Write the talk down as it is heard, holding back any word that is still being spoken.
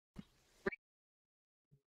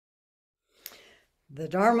The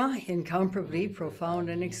Dharma, incomparably profound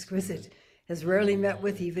and exquisite, is rarely met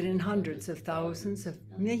with even in hundreds of thousands of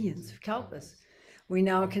millions of kalpas. We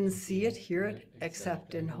now can see it, hear it,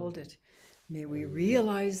 accept and hold it. May we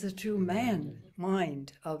realize the true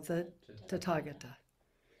mind of the Tathagata.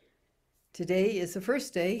 Today is the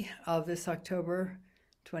first day of this October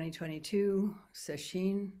 2022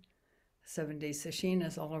 sesshin, 7-day sesshin,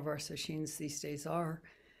 as all of our sesshins these days are.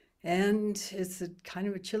 And it's a kind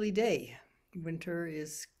of a chilly day. Winter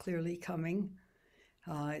is clearly coming.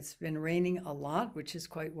 It's been raining a lot, which is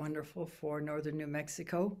quite wonderful for northern New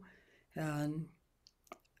Mexico. And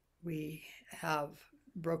we have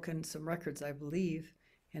broken some records, I believe,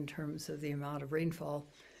 in terms of the amount of rainfall,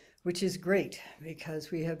 which is great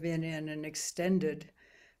because we have been in an extended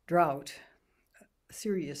drought,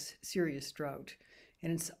 serious drought.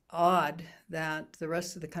 And it's odd that the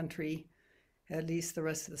rest of the country, at least the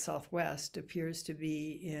rest of the Southwest, appears to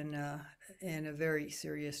be in a very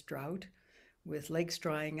serious drought, with lakes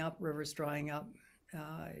drying up, rivers drying up.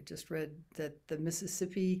 I just read that the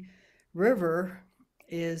Mississippi River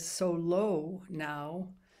is so low now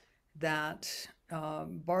that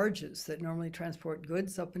barges that normally transport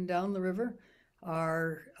goods up and down the river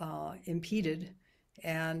are impeded,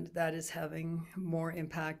 and that is having more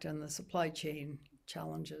impact on the supply chain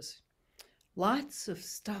challenges. Lots of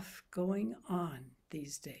stuff going on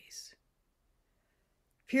these days.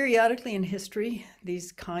 Periodically in history,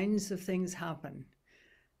 these kinds of things happen,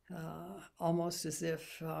 almost as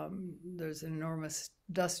if there's an enormous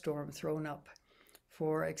dust storm thrown up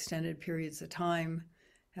for extended periods of time,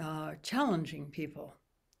 challenging people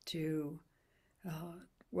to,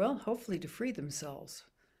 well, hopefully to free themselves.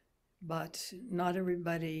 But not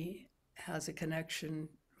everybody has a connection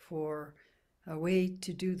for a way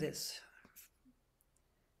to do this.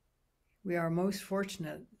 We are most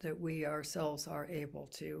fortunate that we ourselves are able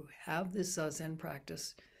to have this Zen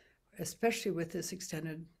practice, especially with this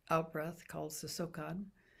extended out-breath called Sosokan,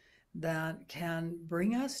 that can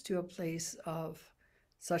bring us to a place of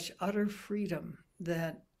such utter freedom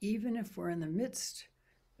that even if we're in the midst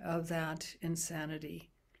of that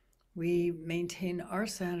insanity, we maintain our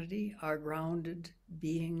sanity, our grounded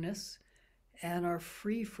beingness, and are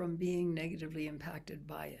free from being negatively impacted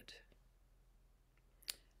by it.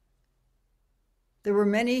 There were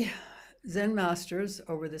many Zen masters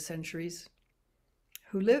over the centuries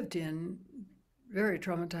who lived in very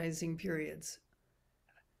traumatizing periods.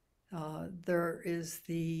 There is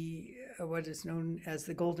what is known as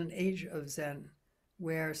the Golden Age of Zen,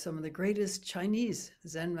 where some of the greatest Chinese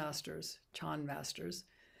Zen masters, Chan masters,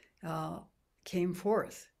 came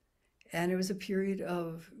forth. And it was a period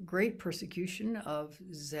of great persecution of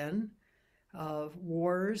Zen, of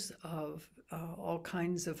wars, of all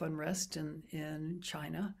kinds of unrest in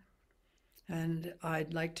China. And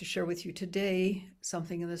I'd like to share with you today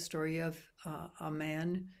something in the story of a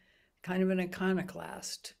man, kind of an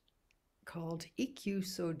iconoclast, called Ikkyu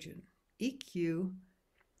Sojun. Ikkyu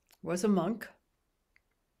was a monk,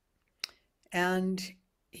 and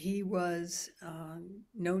he was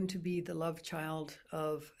known to be the love child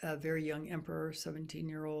of a very young emperor,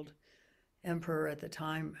 17-year-old emperor at the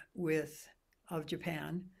time of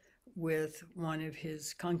Japan, with one of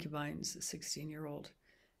his concubines, a 16-year-old.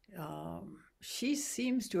 She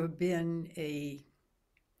seems to have been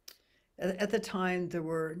at the time there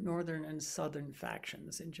were northern and southern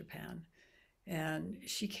factions in Japan, and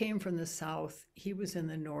she came from the south, he was in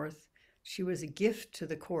the north. She was a gift to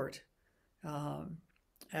the court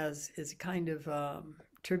as a kind of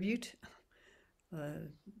tribute.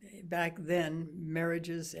 Back then,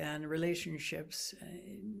 marriages and relationships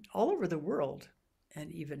all over the world, and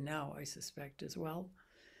even now, I suspect as well,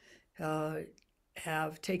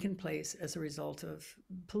 have taken place as a result of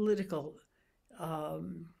political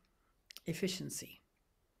efficiency.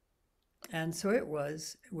 And so it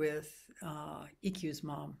was with Ikkyu's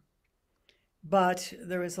mom. But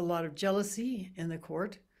there was a lot of jealousy in the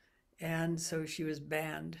court, and so she was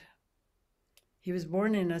banned. He was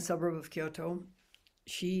born in a suburb of Kyoto.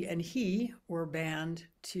 She and he were banned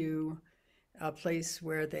to a place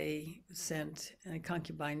where they sent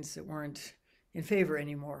concubines that weren't in favor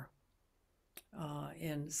anymore,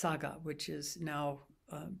 in Saga, which is now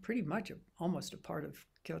pretty much almost a part of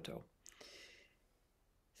Kyoto.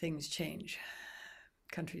 Things change,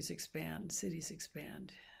 countries expand, cities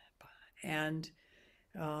expand, and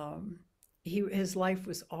his life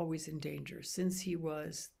was always in danger since he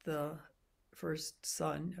was the first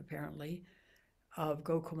son, apparently, of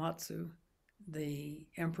Gokomatsu, the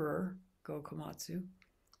emperor Gokomatsu.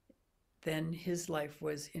 Then his life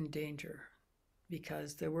was in danger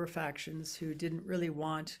because there were factions who didn't really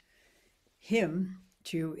want him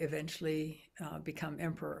to eventually become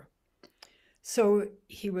emperor. So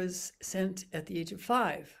he was sent at the age of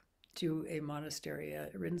 5 to a monastery, a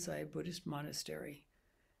Rinzai Buddhist monastery,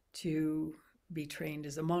 to be trained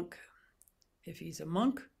as a monk. If he's a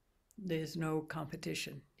monk, there's no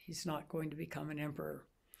competition. He's not going to become an emperor.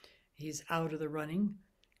 He's out of the running,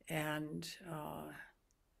 and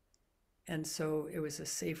so it was a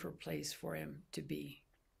safer place for him to be.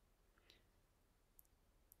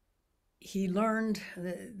 He learned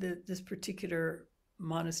this particular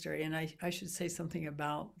monastery, and I should say something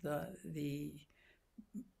about the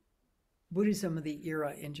Buddhism of the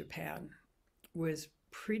era in Japan was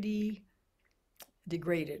pretty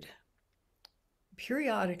degraded.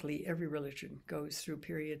 Periodically, every religion goes through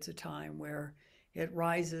periods of time where it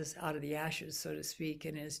rises out of the ashes, so to speak,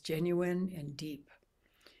 and is genuine and deep.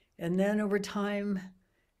 And then over time,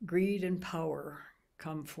 greed and power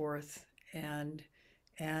come forth, and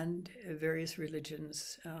various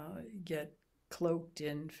religions get cloaked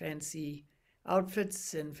in fancy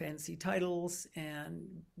outfits and fancy titles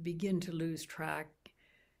and begin to lose track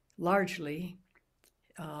largely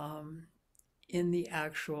in the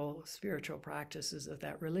actual spiritual practices of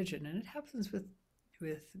that religion. And it happens with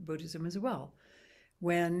Buddhism as well.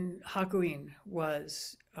 When Hakuin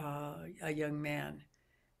was a young man,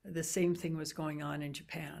 the same thing was going on in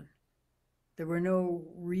Japan. There were no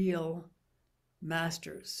real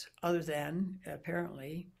masters other than,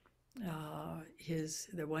 apparently,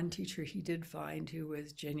 the one teacher he did find who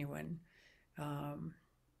was genuine,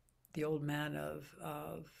 the old man of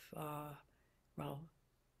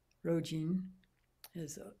Rojin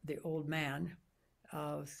is the old man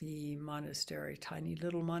of the monastery, tiny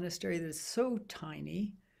little monastery that is so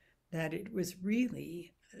tiny that it was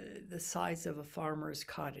really the size of a farmer's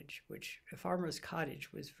cottage, which a farmer's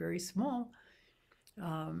cottage was very small.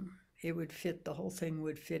 It would fit, the whole thing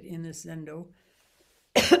would fit in this zendo,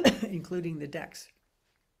 including the decks.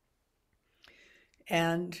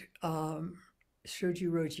 And Shoju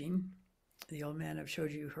Rojin, the old man of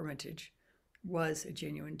Shoju Hermitage, was a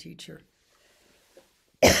genuine teacher.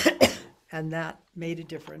 And that made a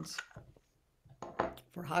difference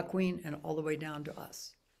for Hakuin and all the way down to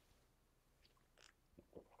us.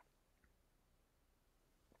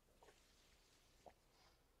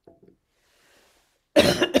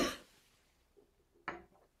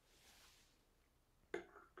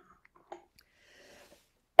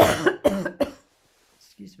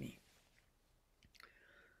 Excuse me.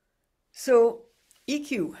 So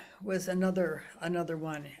Ikkyu was another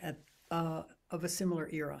one of a similar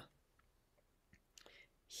era.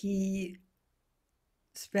 He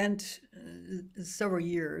spent several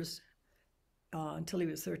years until he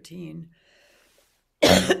was 13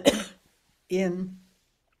 in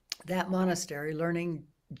that monastery, learning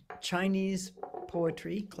Chinese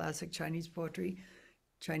poetry, classic Chinese poetry,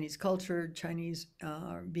 Chinese culture, Chinese,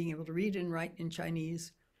 being able to read and write in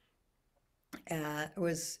Chinese,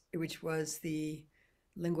 which was the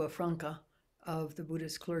lingua franca of the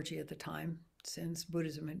Buddhist clergy at the time, since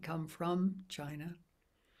Buddhism had come from China.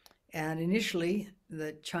 And initially,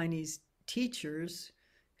 the Chinese teachers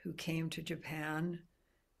who came to Japan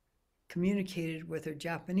communicated with their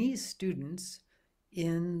Japanese students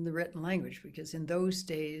in the written language, because in those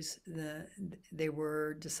days, they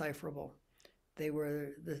were decipherable. They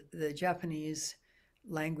were, the Japanese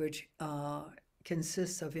language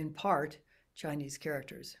consists of, in part, Chinese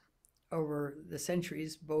characters. Over the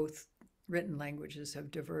centuries, both written languages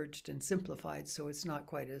have diverged and simplified, so it's not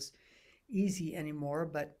quite as easy anymore,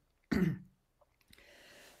 but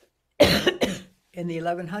in the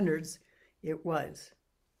 1100s, it was.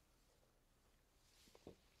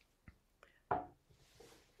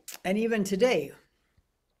 And even today,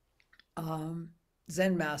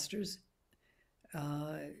 Zen masters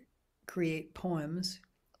create poems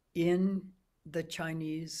in the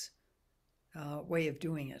Chinese way of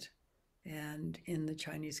doing it, and in the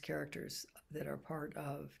Chinese characters that are part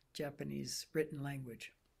of Japanese written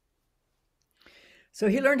language. So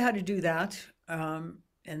he learned how to do that, and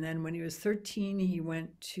then when he was 13, he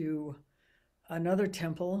went to another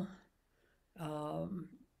temple.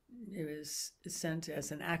 He was sent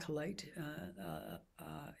as an acolyte,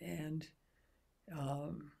 and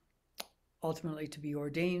ultimately to be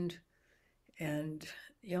ordained. And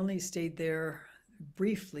he only stayed there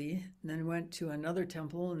briefly, and then went to another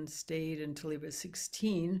temple and stayed until he was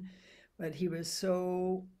 16. But he was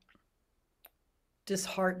so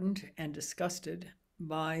disheartened and disgusted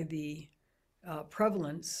by the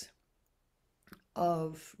prevalence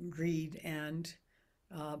of greed and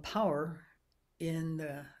power in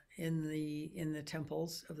the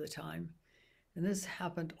temples of the time. And this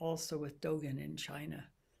happened also with Dogen in China.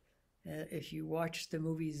 If you watch the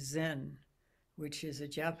movie Zen, which is a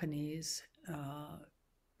Japanese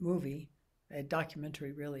movie, a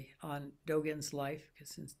documentary really, on Dogen's life, because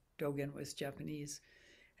since Dogen was Japanese,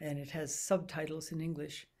 and it has subtitles in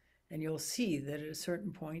English, and you'll see that at a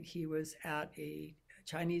certain point he was at a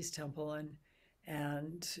Chinese temple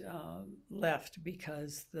and left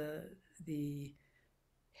because the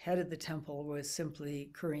head of the temple was simply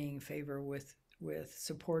currying favor with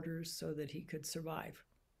supporters so that he could survive.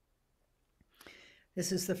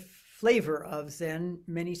 This is the flavor of Zen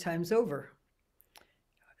many times over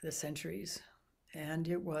the centuries, and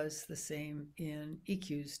it was the same in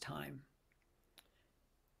Ikkyu's time.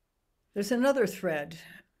 There's another thread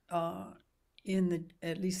in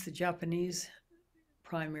at least the Japanese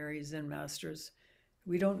primary Zen masters.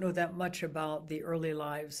 We don't know that much about the early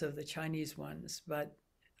lives of the Chinese ones, but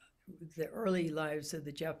the early lives of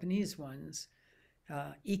the Japanese ones,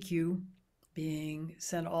 Ikkyu being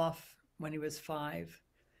sent off when he was 5.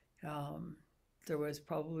 There was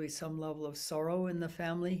probably some level of sorrow in the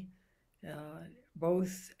family,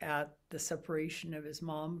 both at the separation of his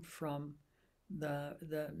mom from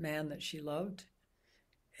the man that she loved,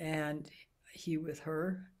 and he with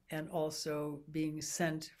her, and also being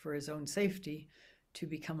sent for his own safety to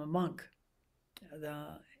become a monk.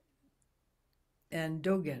 And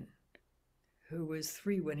Dogen, who was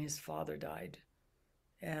 3 when his father died,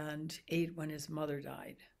 and 8 when his mother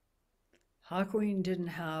died. Hakuin didn't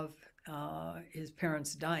have his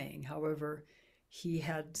parents dying. However, he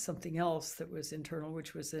had something else that was internal,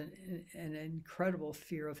 which was an incredible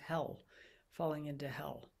fear of hell, falling into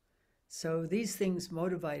hell. So these things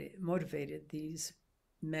motivated these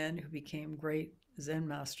men who became great Zen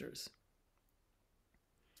masters.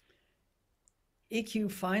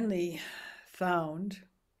 Ikkyu finally found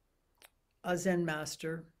a Zen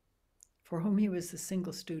master for whom he was a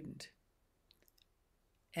single student,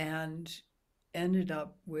 and ended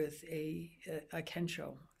up with a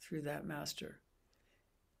kensho through that master.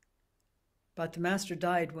 But the master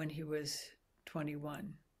died when he was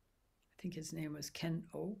 21. I think his name was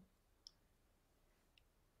Ken-o.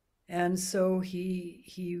 And so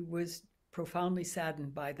he was profoundly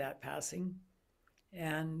saddened by that passing,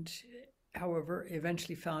 and however,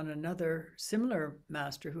 eventually found another similar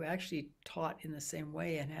master who actually taught in the same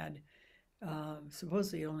way and had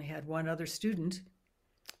supposedly only had one other student.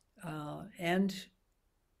 And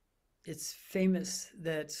it's famous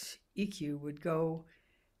that Ikkyu would go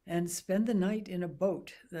and spend the night in a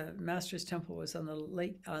boat. The master's temple was on the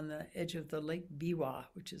lake, on the edge of the Lake Biwa,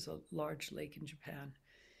 which is a large lake in Japan,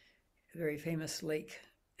 a very famous lake.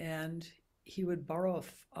 And he would borrow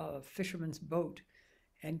a fisherman's boat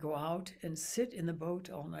and go out and sit in the boat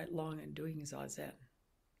all night long and doing zazen.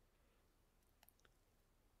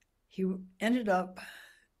 He ended up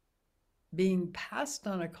being passed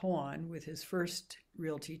on a koan with his first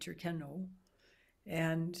real teacher, Ken-o,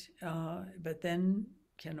 and but then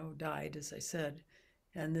Ken-o died, as I said,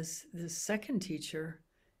 and this second teacher,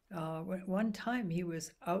 one time he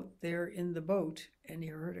was out there in the boat and he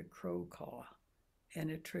heard a crow caw, and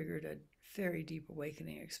it triggered a very deep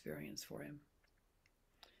awakening experience for him.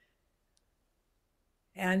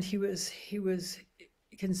 And he was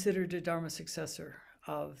considered a Dharma successor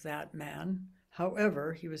of that man.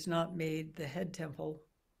 However, he was not made the head temple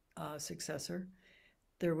successor.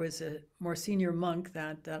 There was a more senior monk,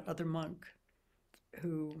 that other monk,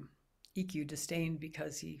 who Ikkyu disdained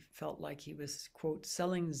because he felt like he was, quote,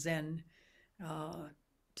 selling Zen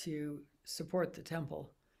to support the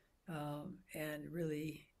temple, and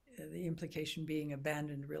really the implication being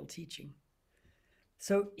abandoned real teaching.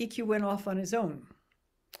 So Ikkyu went off on his own.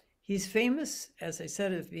 He's famous, as I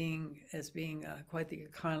said, as being quite the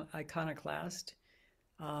iconoclast.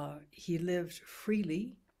 He lived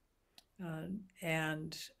freely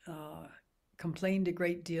and complained a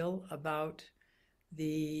great deal about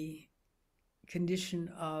the condition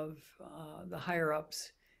of the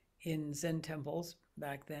higher-ups in Zen temples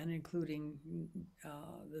back then, including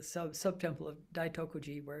the sub-temple of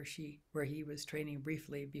Daitokuji, where he was training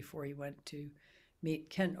briefly before he went to meet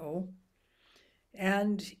Ken-o.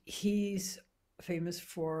 And he's famous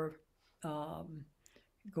for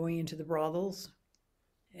going into the brothels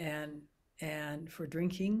and for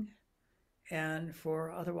drinking and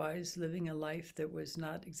for otherwise living a life that was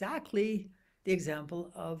not exactly the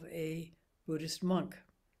example of a Buddhist monk.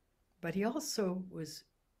 But he also was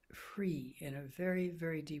free in a very,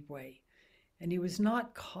 very deep way. And he was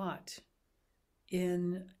not caught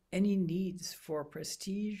in any needs for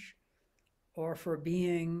prestige or for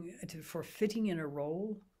fitting in a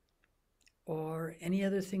role, or any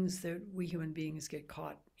other things that we human beings get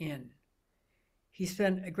caught in. He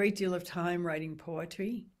spent a great deal of time writing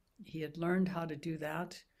poetry, He had learned how to do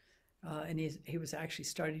that, and he was actually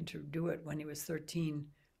starting to do it when he was 13,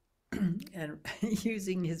 and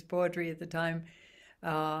using his poetry at the time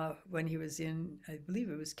when he was in, I believe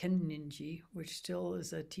it was Kenninji, which still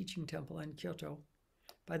is a teaching temple in Kyoto.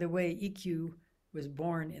 By the way, Ikkyu was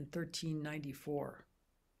born in 1394,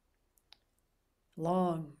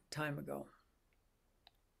 long time ago.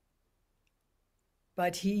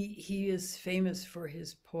 But he is famous for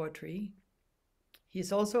his poetry.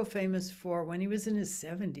 He's also famous for, when he was in his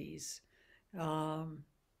 70s,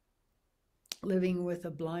 living with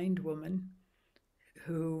a blind woman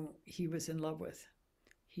who he was in love with.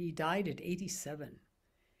 He died at 87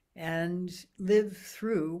 and lived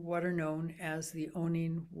through what are known as the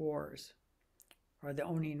Onin Wars, or the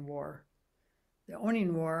Onin War. The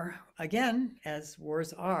Onin War, again, as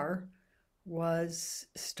wars are, was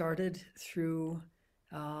started through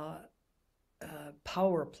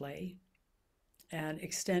power play and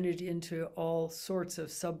extended into all sorts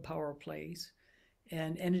of sub-power plays,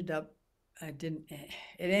 and ended up, it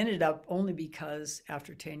ended up only because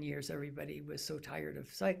after 10 years, everybody was so tired of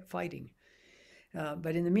fighting.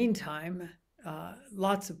 But in the meantime,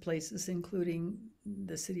 lots of places, including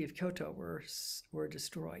the city of Kyoto, were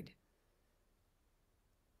destroyed.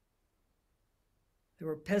 There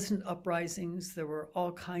were peasant uprisings. There were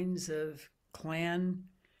all kinds of clan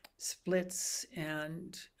splits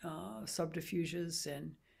and subterfuges,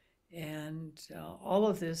 and all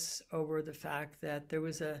of this over the fact that there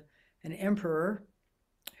was an emperor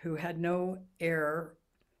who had no heir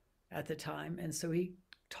at the time, and so he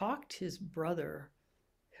talked his brother,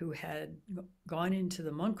 who had gone into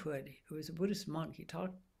the monkhood, who was a Buddhist monk. He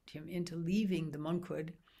talked him into leaving the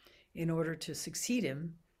monkhood in order to succeed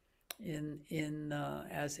him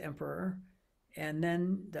as emperor, and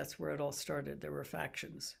then that's where it all started. There were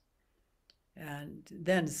factions, and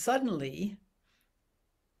then suddenly,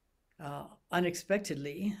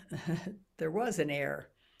 unexpectedly, there was an heir,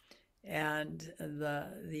 and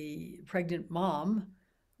the pregnant mom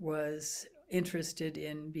was interested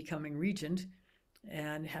in becoming regent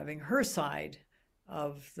and having her side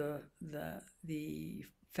of the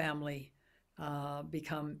family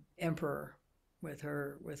become emperor, with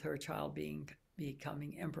her child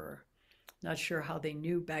becoming emperor. Not sure how they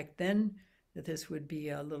knew back then that this would be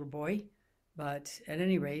a little boy, but at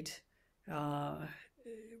any rate,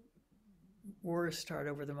 wars start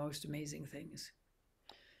over the most amazing things.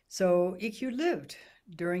 So Ikkyu lived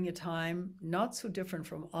during a time not so different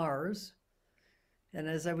from ours. And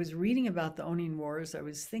as I was reading about the Onin Wars, I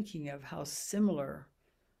was thinking of how similar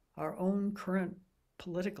our own current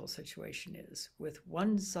political situation is, with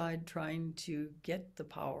one side trying to get the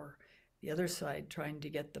power, the other side trying to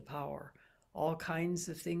get the power, all kinds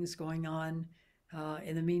of things going on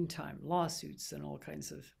in the meantime, lawsuits and all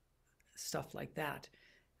kinds of stuff like that.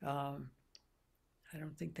 I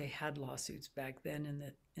don't think they had lawsuits back then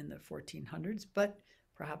in the 1400s, but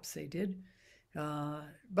perhaps they did.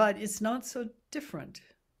 But it's not so different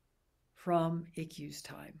from Ikkyu's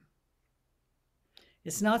time.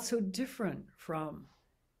 It's not so different from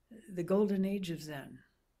the golden age of Zen.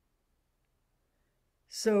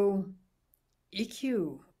 So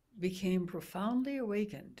Ikkyu became profoundly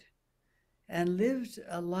awakened and lived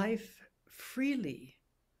a life freely.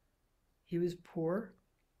 He was poor.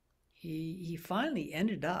 He finally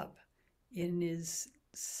ended up in his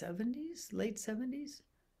 70s, late 70s,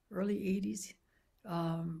 early 80s,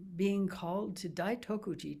 being called to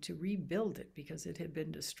Daitokuji to rebuild it because it had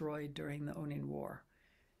been destroyed during the Onin War.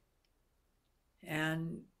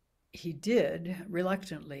 And he did,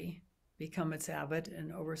 reluctantly, become its abbot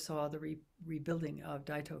and oversaw the rebuilding of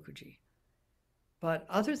Daitokuji. But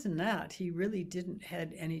other than that, he really didn't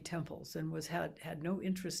head any temples and had no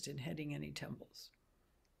interest in heading any temples.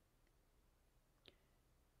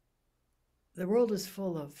 The world is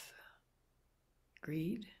full of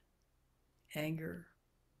greed, anger,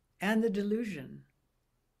 and the delusion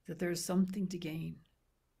that there's something to gain.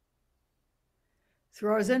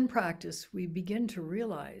 Through our Zen practice, we begin to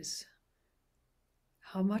realize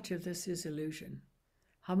how much of this is illusion,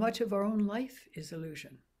 how much of our own life is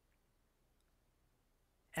illusion.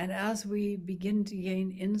 And as we begin to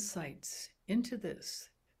gain insights into this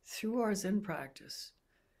through our Zen practice,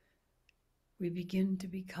 we begin to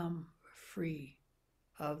become free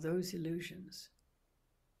of those illusions.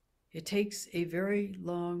 It takes a very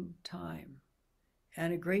long time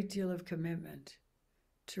and a great deal of commitment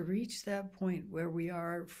to reach that point where we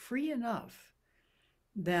are free enough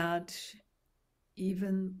that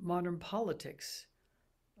even modern politics,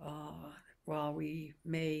 while we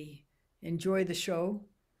may enjoy the show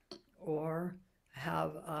or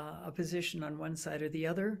have a position on one side or the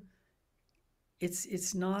other,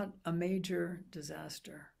 it's not a major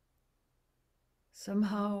disaster.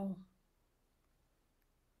 Somehow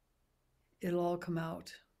it'll all come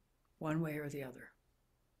out one way or the other.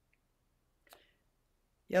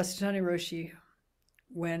 Mitra-roshi,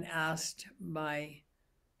 when asked by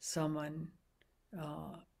someone,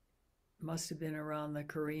 must have been around the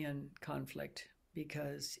Korean conflict,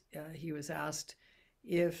 because he was asked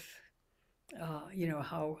if,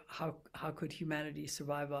 how could humanity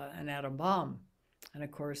survive an atom bomb? And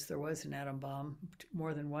of course, there was an atom bomb,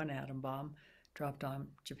 more than one atom bomb, dropped on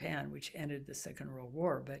Japan, which ended the Second World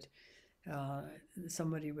War. But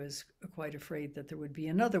somebody was quite afraid that there would be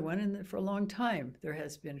another one, and for a long time there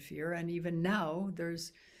has been fear. And even now,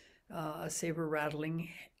 there's a saber-rattling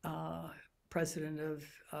president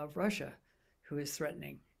of Russia who is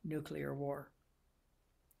threatening nuclear war.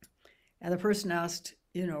 And the person asked,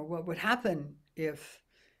 what would happen if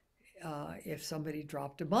somebody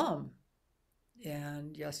dropped a bomb?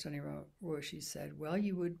 And Mitra-roshi said, well,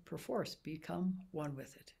 you would perforce become one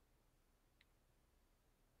with it.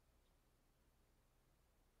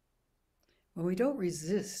 When we don't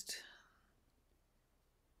resist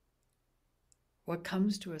what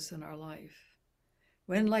comes to us in our life,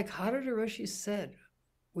 when, like Mitra-roshi said,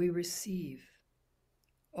 we receive,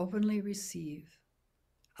 openly receive,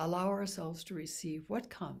 allow ourselves to receive what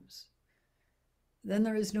comes, then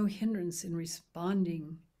there is no hindrance in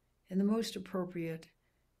responding in the most appropriate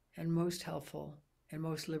and most helpful and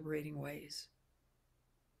most liberating ways.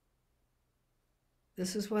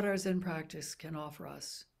 This is what our Zen practice can offer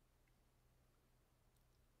us.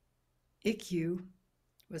 Ikkyu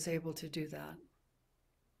was able to do that.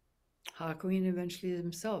 Hakuin eventually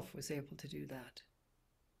himself was able to do that.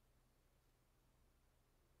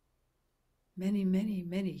 Many, many,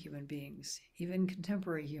 many human beings, even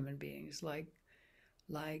contemporary human beings like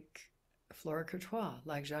Flora Courtois,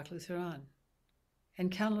 like Jacques Lutheran,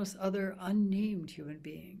 and countless other unnamed human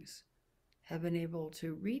beings have been able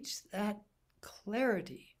to reach that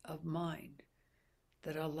clarity of mind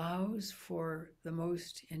that allows for the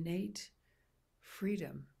most innate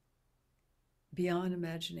freedom beyond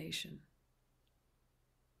imagination.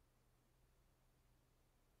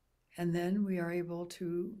 And then we are able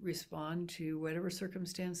to respond to whatever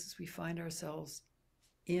circumstances we find ourselves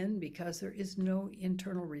in, because there is no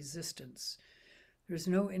internal resistance. There's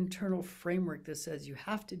no internal framework that says you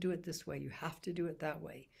have to do it this way, you have to do it that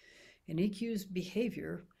way. And Ikkyu's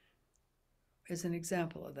behavior is an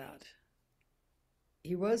example of that.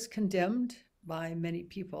 He was condemned by many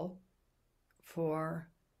people for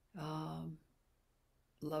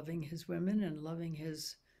loving his women and loving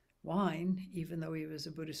his wine, even though he was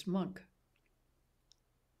a Buddhist monk.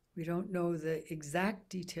 We don't know the exact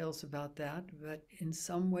details about that, but in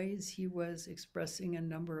some ways he was expressing a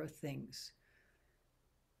number of things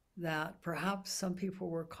that perhaps some people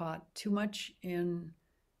were caught too much in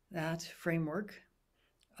that framework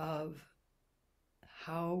of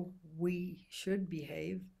how we should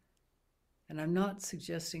behave. And I'm not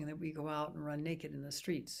suggesting that we go out and run naked in the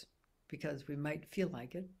streets, because we might feel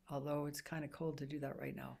like it, although it's kind of cold to do that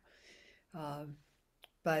right now.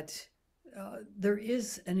 But there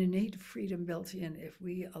is an innate freedom built in if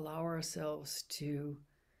we allow ourselves to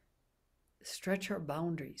stretch our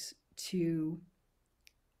boundaries, to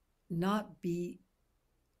not be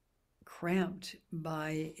cramped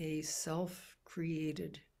by a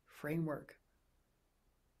self-created framework.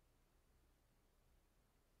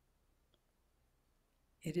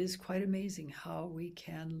 It is quite amazing how we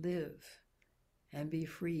can live and be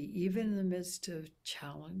free, even in the midst of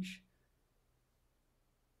challenge.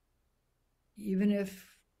 Even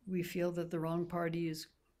if we feel that the wrong party is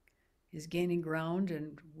gaining ground,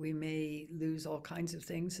 and we may lose all kinds of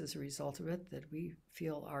things as a result of it that we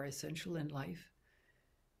feel are essential in life,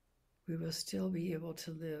 we will still be able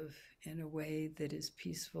to live in a way that is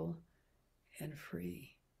peaceful and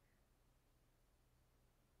free,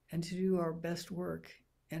 and to do our best work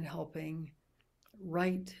in helping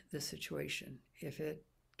right the situation if it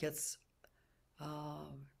gets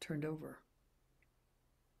turned over.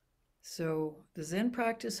 So the Zen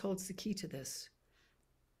practice holds the key to this,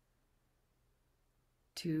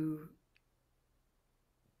 to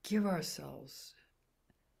give ourselves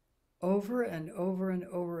over and over and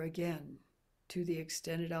over again to the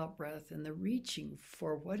extended out breath and the reaching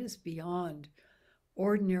for what is beyond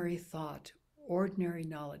ordinary thought, ordinary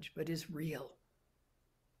knowledge, but is real,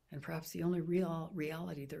 and perhaps the only real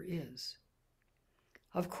reality there is.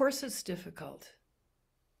 Of course it's difficult.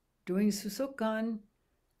 Doing Susokan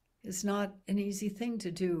is not an easy thing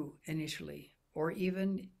to do initially, or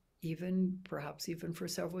even perhaps even for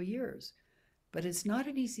several years. But it's not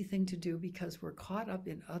an easy thing to do because we're caught up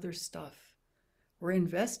in other stuff. We're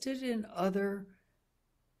invested in other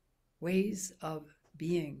ways of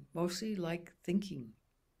being, mostly like thinking.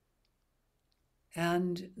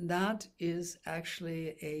 And that is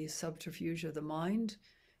actually a subterfuge of the mind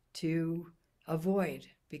to avoid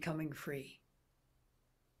becoming free.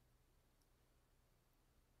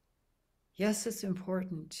 Yes, it's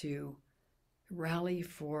important to rally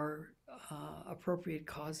for appropriate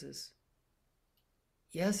causes.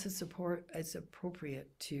 Yes, it's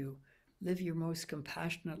appropriate to live your most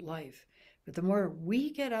compassionate life. But the more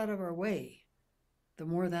we get out of our way, the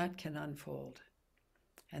more that can unfold.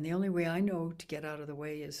 And the only way I know to get out of the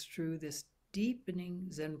way is through this deepening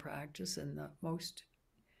Zen practice, and the most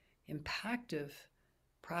impactful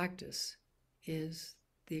practice is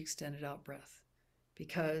the extended out breath,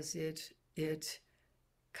 because it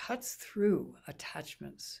cuts through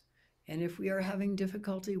attachments. And if we are having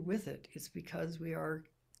difficulty with it, it's because we are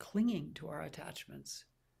clinging to our attachments.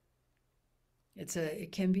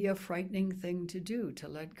 It can be a frightening thing to do, to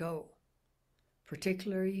let go,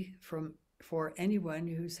 particularly for anyone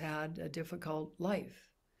who's had a difficult life.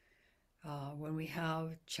 When we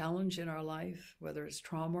have challenge in our life, whether it's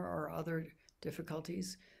trauma or other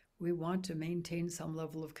difficulties, we want to maintain some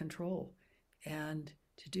level of control. And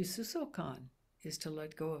to do Susokan is to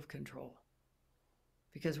let go of control,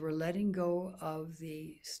 because we're letting go of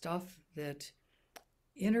the stuff that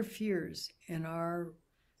interferes in our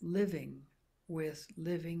living with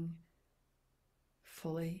living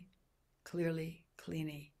fully, clearly,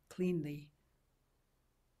 cleanly.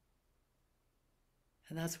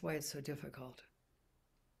 And that's why it's so difficult.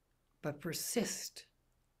 But persist,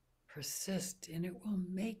 and it will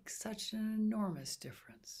make such an enormous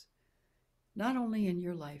difference, not only in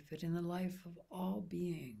your life, but in the life of all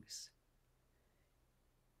beings.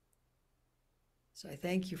 So I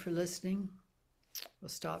thank you for listening. We'll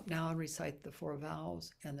stop now and recite the 4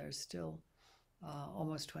 vows, and there's still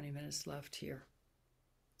almost 20 minutes left here.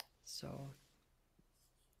 So